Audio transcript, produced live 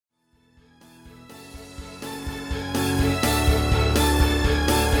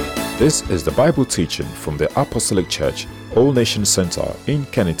This is the Bible teaching from the Apostolic Church, All Nations Centre in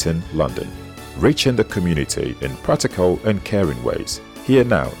Kennington, London, reaching the community in practical and caring ways. Here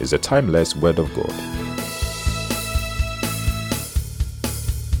now is a timeless Word of God.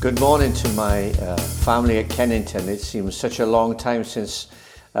 Good morning to my family at Kennington. It seems such a long time since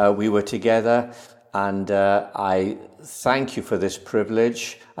we were together, and I thank you for this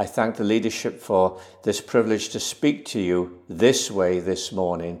privilege. I thank the leadership for this privilege to speak to you this way this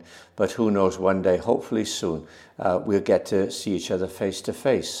morning, but who knows, one day, hopefully soon, we'll get to see each other face to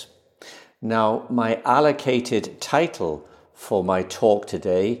face. Now, my allocated title for my talk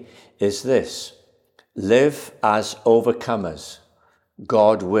today is this: Live as Overcomers.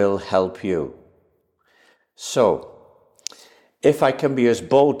 God will help you. So, if I can be as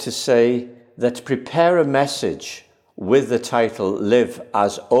bold to say that to prepare a message with the title Live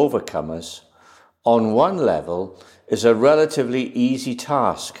as Overcomers, on one level, is a relatively easy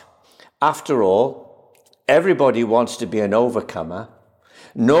task. After all, everybody wants to be an overcomer.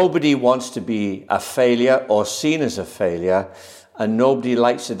 Nobody wants to be a failure or seen as a failure, and nobody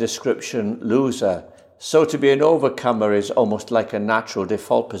likes the description loser. So to be an overcomer is almost like a natural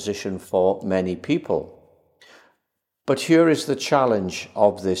default position for many people. But here is the challenge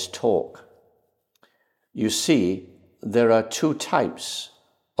of this talk. You see, there are two types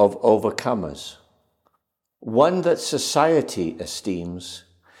of overcomers. One that society esteems,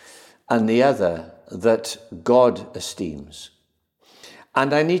 and the other that God esteems.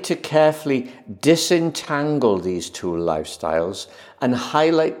 And I need to carefully disentangle these two lifestyles and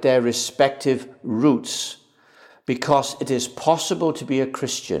highlight their respective roots, because it is possible to be a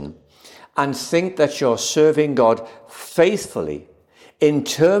Christian and think that you're serving God faithfully in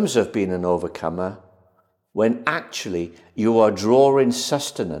terms of being an overcomer, when actually you are drawing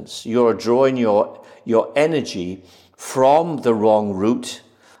sustenance, you're drawing your energy from the wrong root,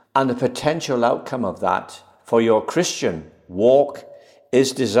 and the potential outcome of that for your Christian walk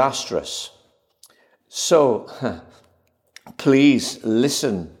is disastrous. So, please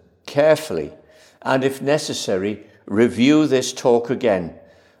listen carefully, and if necessary, review this talk again,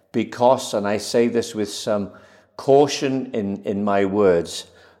 because, and I say this with some caution in my words,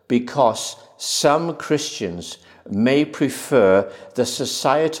 because some Christians may prefer the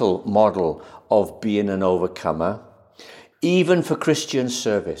societal model of being an overcomer, even for Christian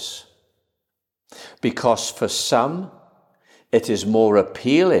service. Because for some, it is more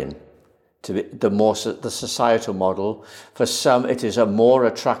appealing to the societal model. For some, it is a more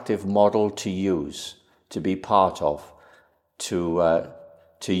attractive model to use, to be part of, to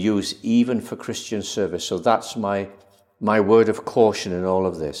use even for Christian service. So that's my word of caution in all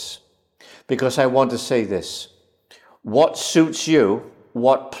of this. Because I want to say this: what suits you,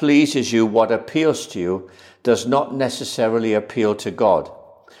 what pleases you, what appeals to you, does not necessarily appeal to God.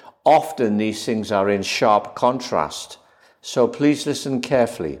 Often these things are in sharp contrast. So please listen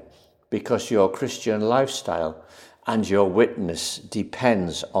carefully, because your Christian lifestyle and your witness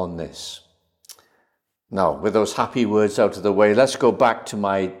depends on this. Now, with those happy words out of the way, let's go back to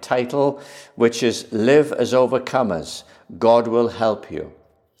my title, which is Live as Overcomers. God will help you.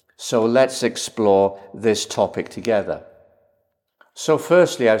 So let's explore this topic together. So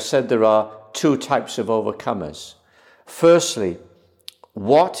firstly, I've said there are two types of overcomers. Firstly,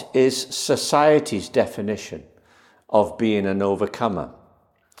 what is society's definition of being an overcomer?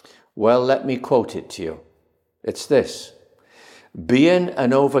 Well, let me quote it to you. It's this: being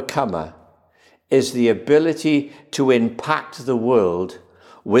an overcomer is the ability to impact the world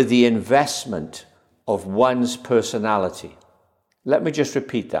with the investment of one's personality. Let me just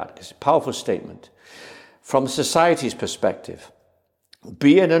repeat that, because it's a powerful statement. From society's perspective,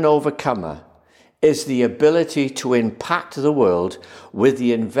 being an overcomer is the ability to impact the world with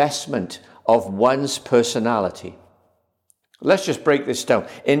the investment of one's personality. Let's just break this down.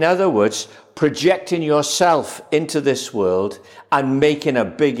 In other words, projecting yourself into this world and making a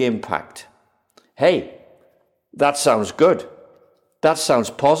big impact. Hey, that sounds good. That sounds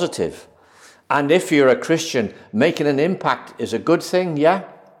positive. And if you're a Christian, making an impact is a good thing, yeah?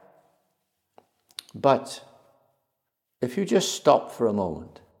 But if you just stop for a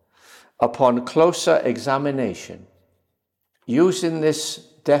moment, upon closer examination, using this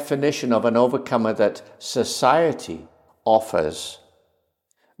definition of an overcomer that society offers,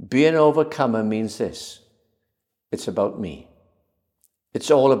 being an overcomer means this: it's about me.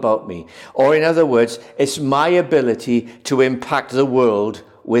 It's all about me. Or in other words, it's my ability to impact the world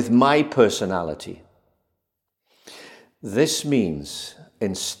with my personality. This means,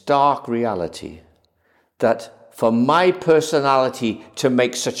 in stark reality, that for my personality to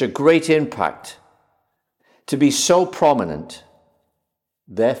make such a great impact, to be so prominent,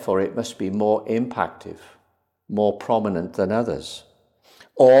 Therefore, it must be more impactful, more prominent than others.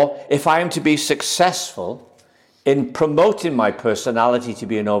 Or if I am to be successful in promoting my personality to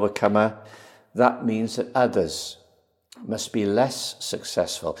be an overcomer, that means that others must be less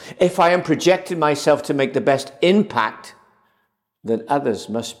successful. If I am projecting myself to make the best impact, then others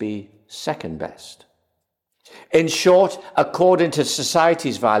must be second best. In short, according to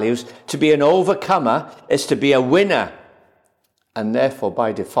society's values, to be an overcomer is to be a winner, and therefore,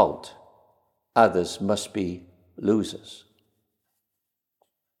 by default, others must be losers.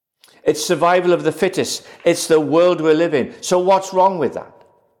 It's survival of the fittest. It's the world we live in. So what's wrong with that?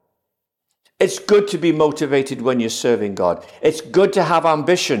 It's good to be motivated when you're serving God. It's good to have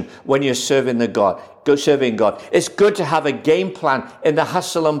ambition when you're serving God. It's good to have a game plan in the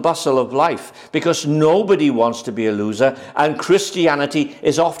hustle and bustle of life, because nobody wants to be a loser, and Christianity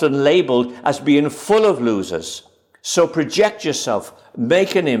is often labeled as being full of losers. So project yourself,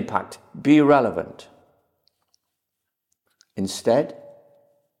 make an impact, be relevant. Instead,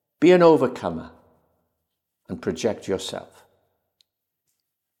 be an overcomer and project yourself.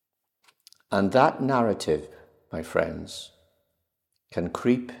 And that narrative, my friends, can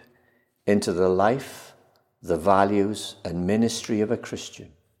creep into the life, the values, and ministry of a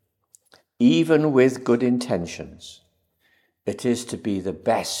Christian. Even with good intentions, it is to be the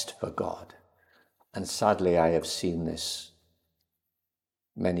best for God. And sadly, I have seen this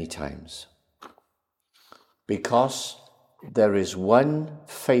many times. Because there is one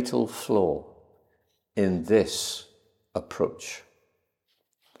fatal flaw in this approach.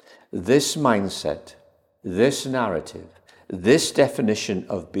 This mindset, this narrative, this definition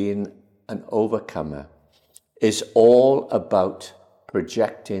of being an overcomer is all about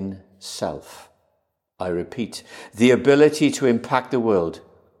projecting self. I repeat, the ability to impact the world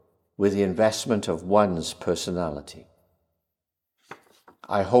with the investment of one's personality.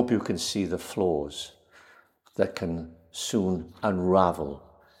 I hope you can see the flaws that can soon unravel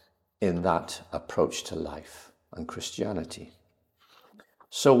in that approach to life and Christianity.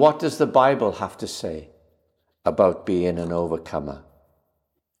 So what does the Bible have to say about being an overcomer?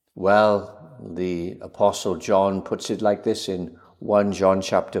 Well, the Apostle John puts it like this in 1 John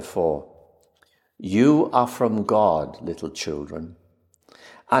chapter 4. You are from God, little children,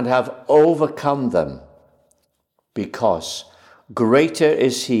 and have overcome them, because greater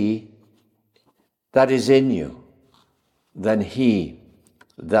is he that is in you than he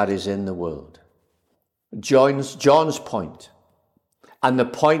that is in the world. John's point, and the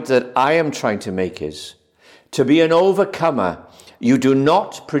point that I am trying to make, is to be an overcomer, you do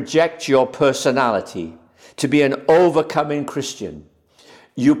not project your personality to be an overcoming Christian.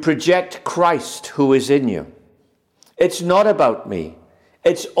 You project Christ who is in you. It's not about me.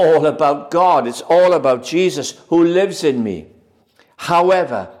 It's all about God. It's all about Jesus who lives in me.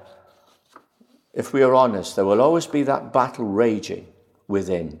 However, if we are honest, there will always be that battle raging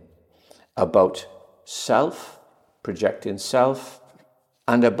within about self, projecting self,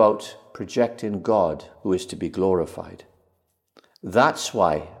 and about projecting God who is to be glorified. That's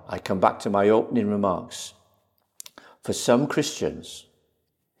why I come back to my opening remarks. For some Christians,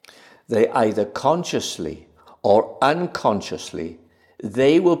 they either consciously or unconsciously,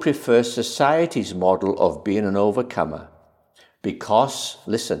 they will prefer society's model of being an overcomer because,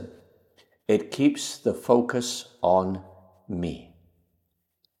 listen, it keeps the focus on me.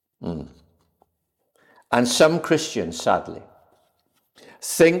 And some Christians, sadly,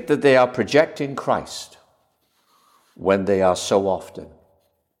 think that they are projecting Christ when they are so often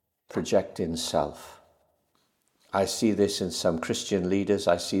projecting self. I see this in some Christian leaders.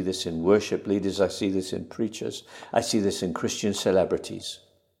 I see this in worship leaders. I see this in preachers. I see this in Christian celebrities.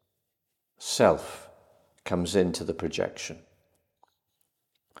 Self comes into the projection.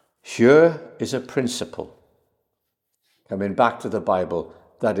 Here is a principle, coming back to the Bible,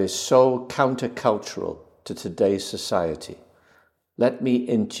 that is so countercultural to today's society. Let me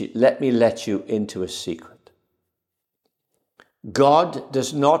let you into a secret. God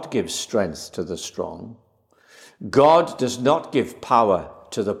does not give strength to the strong. God does not give power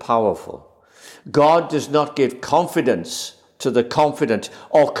to the powerful. God does not give confidence to the confident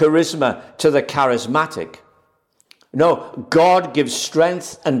or charisma to the charismatic. No, God gives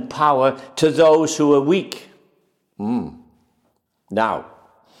strength and power to those who are weak. Now,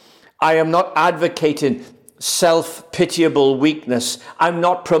 I am not advocating self-pitiable weakness. I'm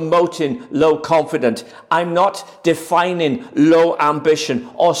not promoting low confidence. I'm not defining low ambition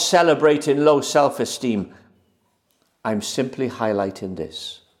or celebrating low self-esteem. I'm simply highlighting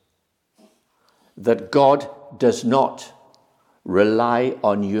this, that God does not rely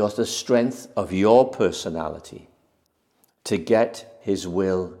on the strength of your personality to get his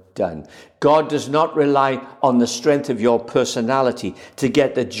will done. God does not rely on the strength of your personality to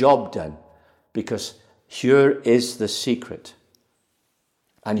get the job done, because here is the secret.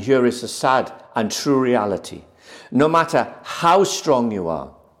 And here is the sad and true reality. No matter how strong you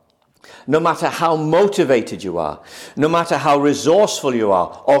are, no matter how motivated you are, no matter how resourceful you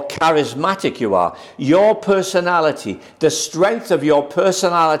are or charismatic you are, your personality, the strength of your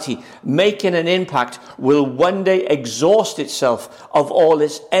personality making an impact, will one day exhaust itself of all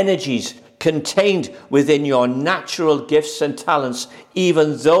its energies contained within your natural gifts and talents,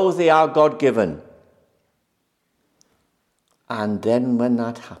 even though they are God-given. And then when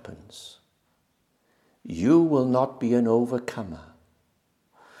that happens, you will not be an overcomer,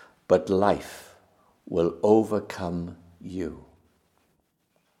 but life will overcome you.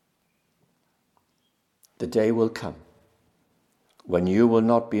 The day will come when you will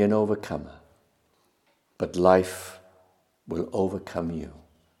not be an overcomer, but life will overcome you.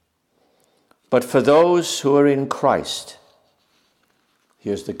 But for those who are in Christ,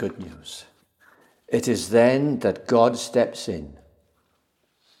 here's the good news. It is then that God steps in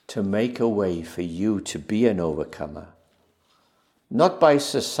to make a way for you to be an overcomer, not by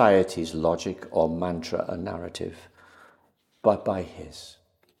society's logic or mantra or narrative, but by his.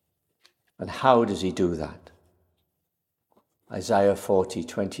 And how does he do that? Isaiah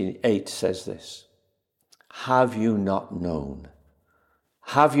 40:28 says this: "Have you not known?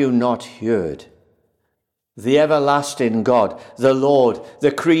 Have you not heard? The everlasting God, the Lord,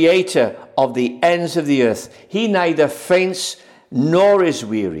 the creator of the ends of the earth, he neither faints nor is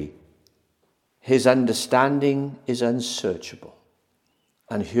weary. His understanding is unsearchable."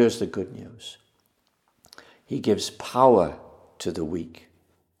 And here's the good news. He gives power to the weak.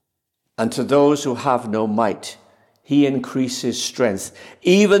 And to those who have no might, he increases strength.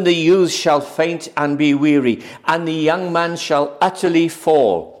 Even the youth shall faint and be weary, and the young man shall utterly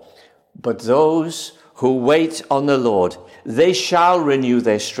fall. But those who wait on the Lord, they shall renew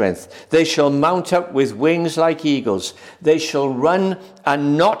their strength. They shall mount up with wings like eagles. They shall run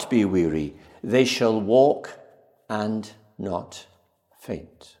and not be weary. They shall walk and not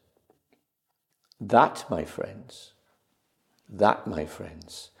faint. That, my friends,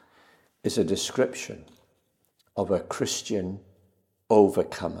 is a description of a Christian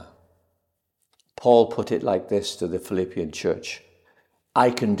overcomer. Paul put it like this to the Philippian church: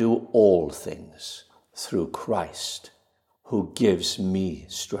 "I can do all things through Christ who gives me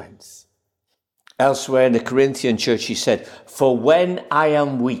strength." Elsewhere in the Corinthian church he said, "For when I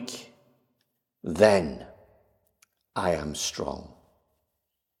am weak, then I am strong."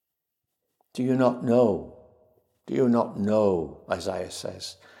 Do you not know? Do you not know, Isaiah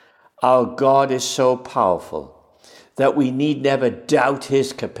says, our God is so powerful that we need never doubt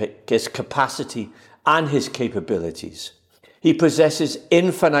his capacity and his capabilities. He possesses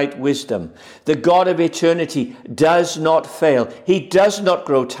infinite wisdom. The God of eternity does not fail. He does not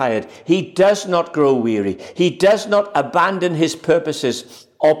grow tired. He does not grow weary. He does not abandon his purposes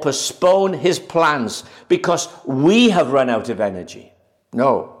or postpone his plans because we have run out of energy.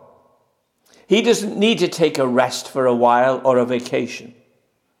 No. He doesn't need to take a rest for a while or a vacation.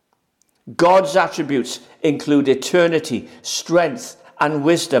 God's attributes include eternity, strength, and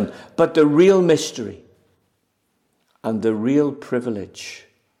wisdom, but the real mystery and the real privilege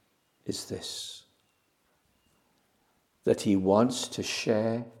is this: that he wants to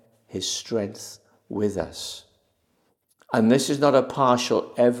share his strength with us. And this is not a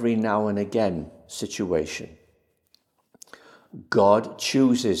partial every now and again situation. God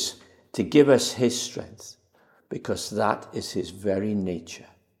chooses to give us his strength because that is his very nature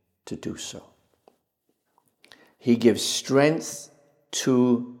to do so. He gives strength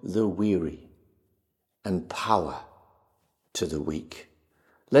to the weary and power to the weak.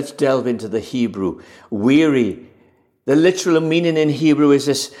 Let's delve into the Hebrew. Weary, the literal meaning in Hebrew is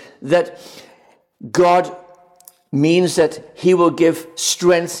this: that God means that he will give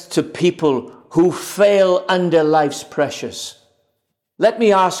strength to people who fail under life's pressures. Let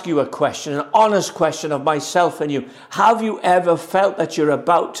me ask you a question, an honest question of myself and you. Have you ever felt that you're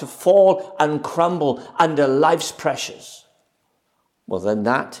about to fall and crumble under life's pressures? Well, then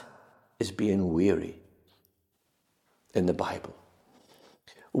that is being weary in the Bible.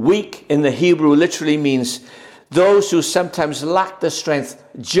 Weak in the Hebrew literally means those who sometimes lack the strength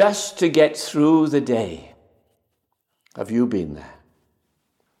just to get through the day. Have you been there?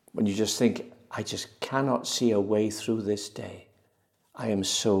 When you just think, I just cannot see a way through this day. I am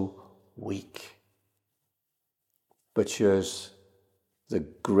so weak. But here's the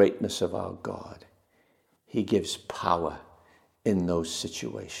greatness of our God. He gives power in those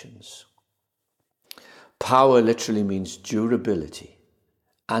situations. Power literally means durability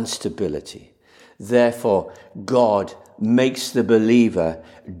and stability. Therefore, God makes the believer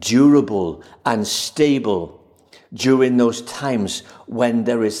durable and stable during those times when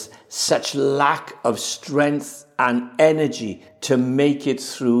there is such lack of strength and energy to make it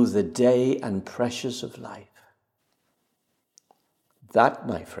through the day and pressures of life. That,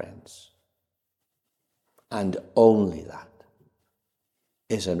 my friends, and only that,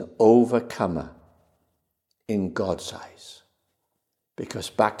 is an overcomer in God's eyes. Because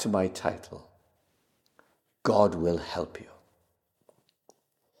back to my title, God will help you.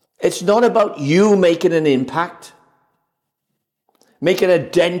 It's not about you making an impact, making a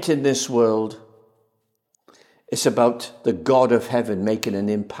dent in this world. It's about the God of heaven making an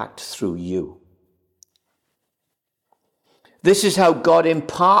impact through you. This is how God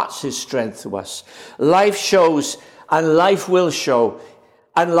imparts his strength to us. Life shows, and life will show,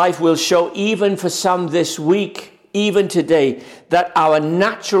 even for some this week, even today, that our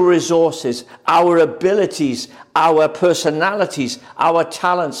natural resources, our abilities, our personalities, our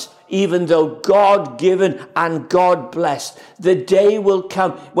talents, even though God-given and God-blessed, the day will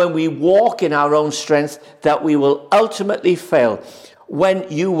come when we walk in our own strength that we will ultimately fail. When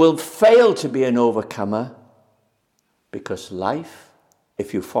you will fail to be an overcomer, because life,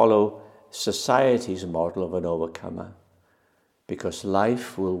 if you follow society's model of an overcomer, because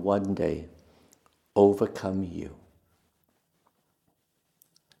life will one day overcome you.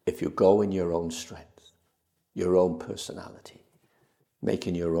 If you go in your own strength, your own personality,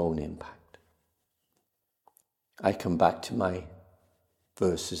 making your own impact. I come back to my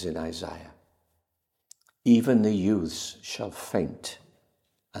verses in Isaiah. Even the youths shall faint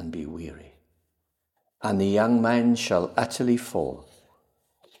and be weary, and the young men shall utterly fall.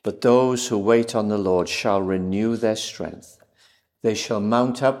 But those who wait on the Lord shall renew their strength. They shall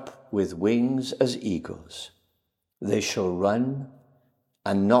mount up with wings as eagles. They shall run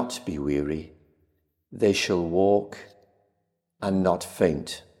and not be weary. They shall walk and not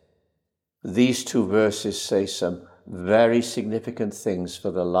faint. These two verses say some very significant things for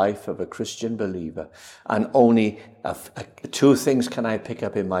the life of a Christian believer. And only two things can I pick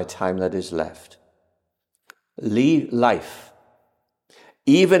up in my time that is left. Life,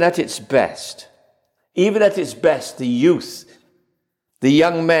 even at its best, the youth, the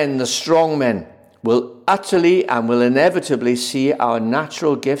young men, the strong men, will utterly and will inevitably see our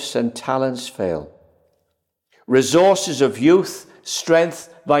natural gifts and talents fail. Resources of youth,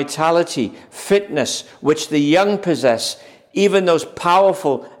 strength, vitality, fitness, which the young possess, even those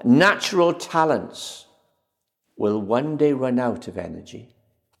powerful natural talents, will one day run out of energy.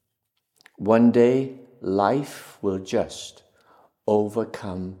 One day, life will just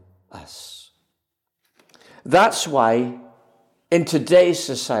overcome us. That's why in today's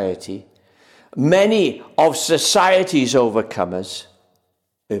society, many of society's overcomers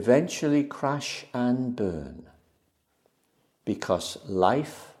eventually crash and burn because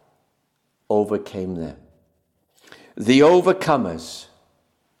life overcame them. The overcomers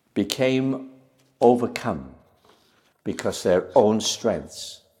became overcome because their own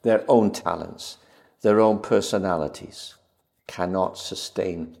strengths, their own talents, their own personalities cannot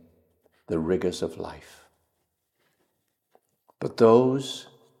sustain the rigors of life. But those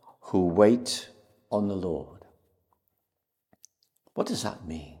who wait on the Lord, what does that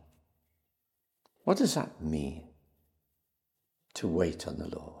mean? What does that mean to wait on the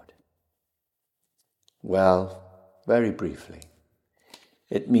Lord? Well, very briefly,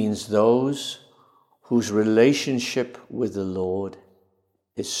 it means those whose relationship with the Lord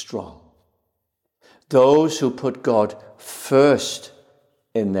is strong. Those who put God first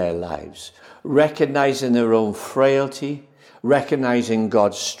in their lives, recognizing their own frailty, recognizing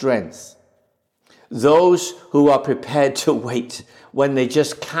God's strength. Those who are prepared to wait when they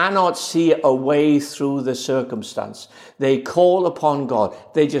just cannot see a way through the circumstance. They call upon God.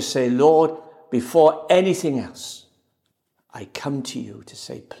 They just say, Lord, before anything else, I come to you to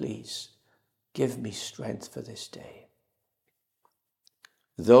say, please, give me strength for this day.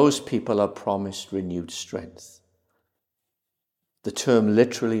 Those people are promised renewed strength. The term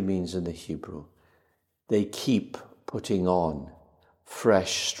literally means in the Hebrew, they keep putting on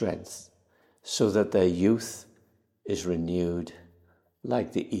fresh strength so that their youth is renewed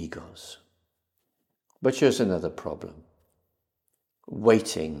like the eagles. But here's another problem.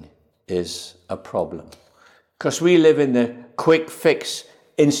 Waiting is a problem because we live in the quick fix,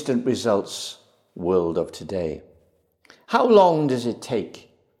 instant results world of today. How long does it take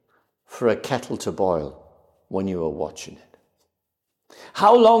for a kettle to boil when you are watching it?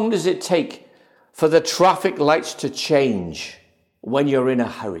 How long does it take for the traffic lights to change when you're in a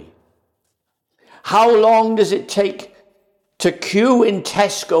hurry? How long does it take to queue in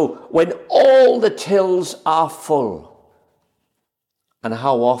Tesco when all the tills are full? And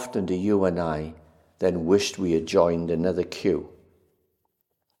how often do you and I then wished we had joined another queue?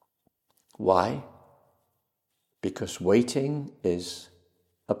 Why? Because waiting is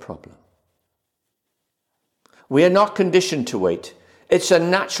a problem. We are not conditioned to wait. It's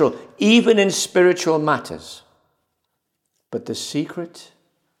unnatural, even in spiritual matters. But the secret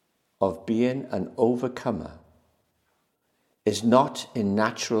of being an overcomer is not in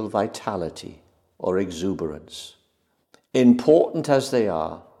natural vitality or exuberance. Important as they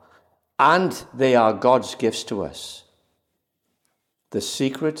are, and they are God's gifts to us, the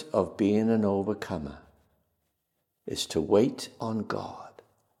secret of being an overcomer is to wait on God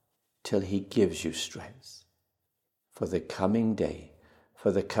till he gives you strength for the coming day,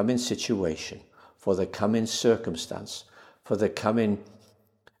 for the coming situation, for the coming circumstance, for the coming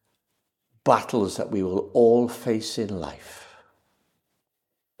battles that we will all face in life.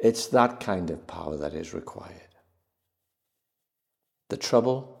 It's that kind of power that is required. The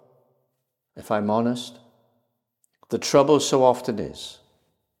trouble, if I'm honest, the trouble so often is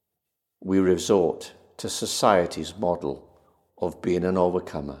we resort to society's model of being an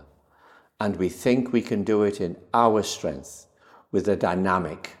overcomer, and we think we can do it in our strength with the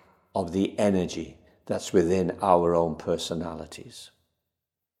dynamic of the energy that's within our own personalities.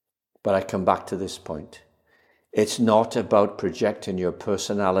 But I come back to this point. It's not about projecting your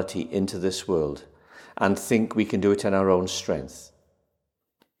personality into this world and think we can do it in our own strength.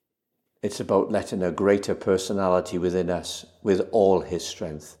 It's about letting a greater personality within us, with all his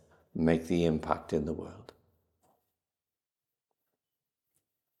strength, make the impact in the world.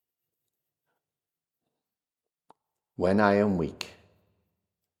 When I am weak,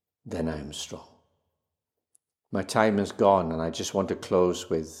 then I am strong. My time is gone, and I just want to close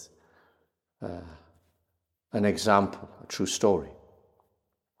with an example, a true story.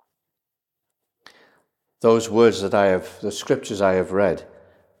 Those words the scriptures I have read,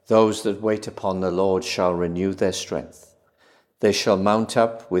 those that wait upon the Lord shall renew their strength. They shall mount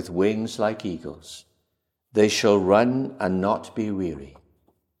up with wings like eagles. They shall run and not be weary.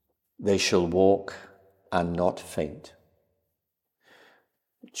 They shall walk and not faint.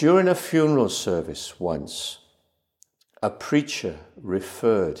 During a funeral service once, a preacher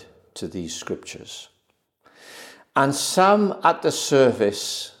referred to these scriptures. And some at the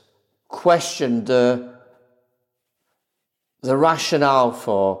service questioned the rationale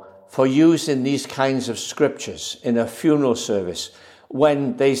for using these kinds of scriptures in a funeral service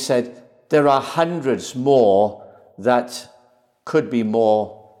when they said there are hundreds more that could be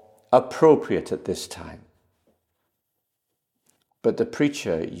more appropriate at this time. But the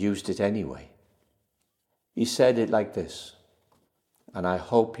preacher used it anyway. He said it like this, and I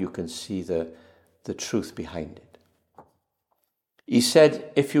hope you can see the truth behind it. He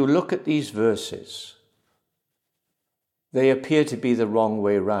said, if you look at these verses, they appear to be the wrong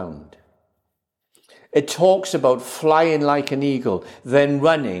way round. It talks about flying like an eagle, then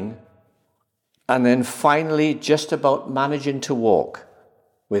running, and then finally just about managing to walk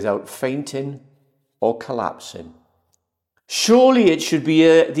without fainting or collapsing. Surely it should be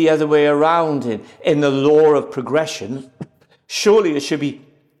the other way around in the law of progression. Surely it should be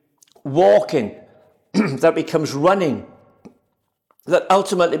walking that becomes running, that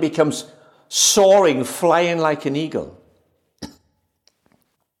ultimately becomes soaring, flying like an eagle.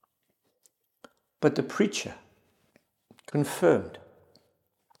 But the preacher confirmed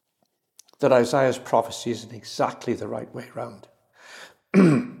that Isaiah's prophecy isn't exactly the right way around.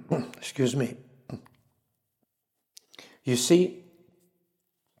 Excuse me. You see,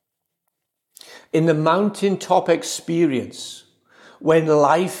 in the mountaintop experience, when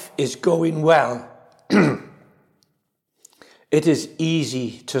life is going well, it is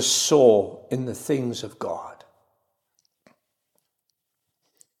easy to soar in the things of God.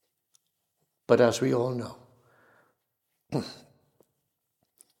 But as we all know,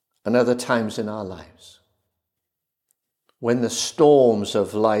 and other times in our lives, when the storms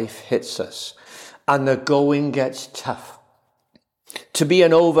of life hits us and the going gets tough, to be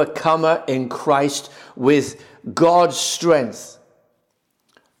an overcomer in Christ with God's strength,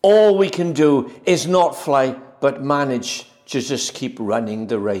 all we can do is not fly, but manage to just keep running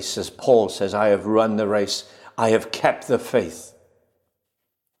the race. As Paul says, I have run the race. I have kept the faith.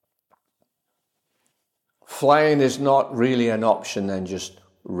 Flying is not really an option than just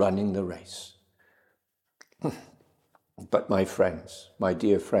running the race. But my friends, my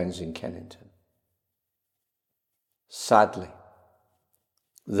dear friends in Kennington, sadly,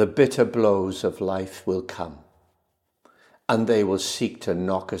 the bitter blows of life will come. and they will seek to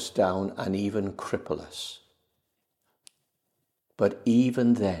knock us down and even cripple us. But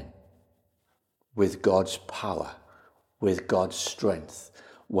even then, with God's power, with God's strength,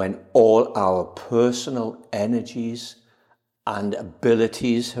 when all our personal energies and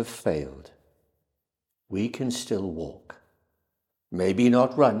abilities have failed, we can still walk. Maybe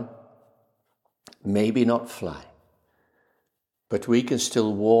not run, maybe not fly, but we can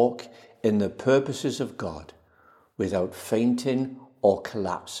still walk in the purposes of God without fainting or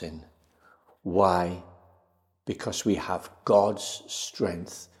collapsing. Why? Because we have God's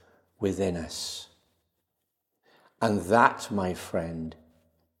strength within us. And that, my friend,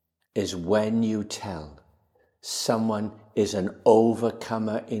 is when you tell someone is an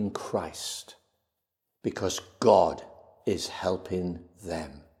overcomer in Christ, because God is helping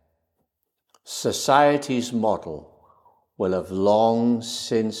them. Society's model will have long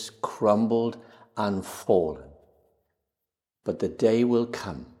since crumbled and fallen, but the day will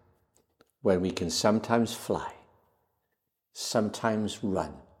come when we can sometimes fly, sometimes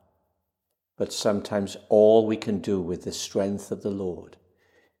run, but sometimes all we can do with the strength of the Lord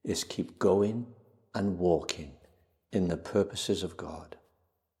is keep going and walking in the purposes of God.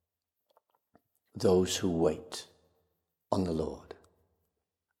 Those who wait on the Lord.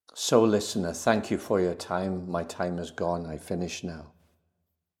 So, listener, thank you for your time. My time is gone. I finish now.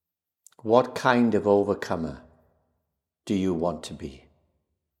 What kind of overcomer do you want to be?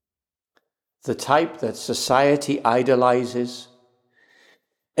 The type that society idolizes,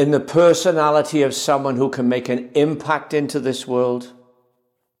 in the personality of someone who can make an impact into this world,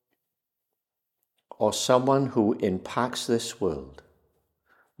 or someone who impacts this world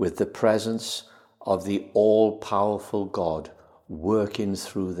with the presence of the all-powerful God working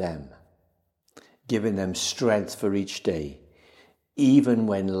through them, giving them strength for each day, even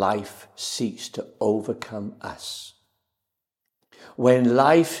when life seeks to overcome us. When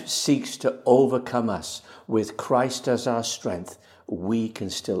life seeks to overcome us with Christ as our strength, we can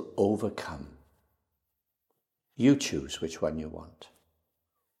still overcome. You choose which one you want.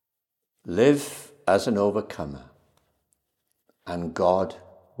 Live as an overcomer, and God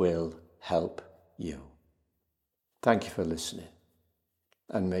will help you. Thank you for listening,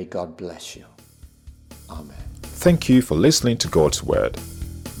 and may God bless you. Amen. Thank you for listening to God's Word.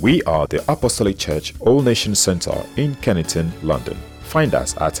 We are the Apostolic Church All Nation Centre in Kennington, London. Find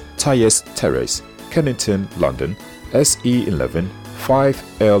us at Tyers Terrace, Kennington, London, SE11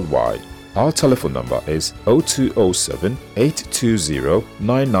 5LY. Our telephone number is 0207 820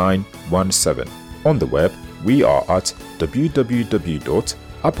 9917. On the web, we are at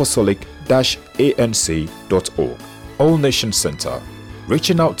www.apostolic-anc.org. All Nation Centre,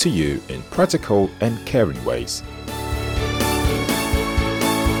 reaching out to you in practical and caring ways.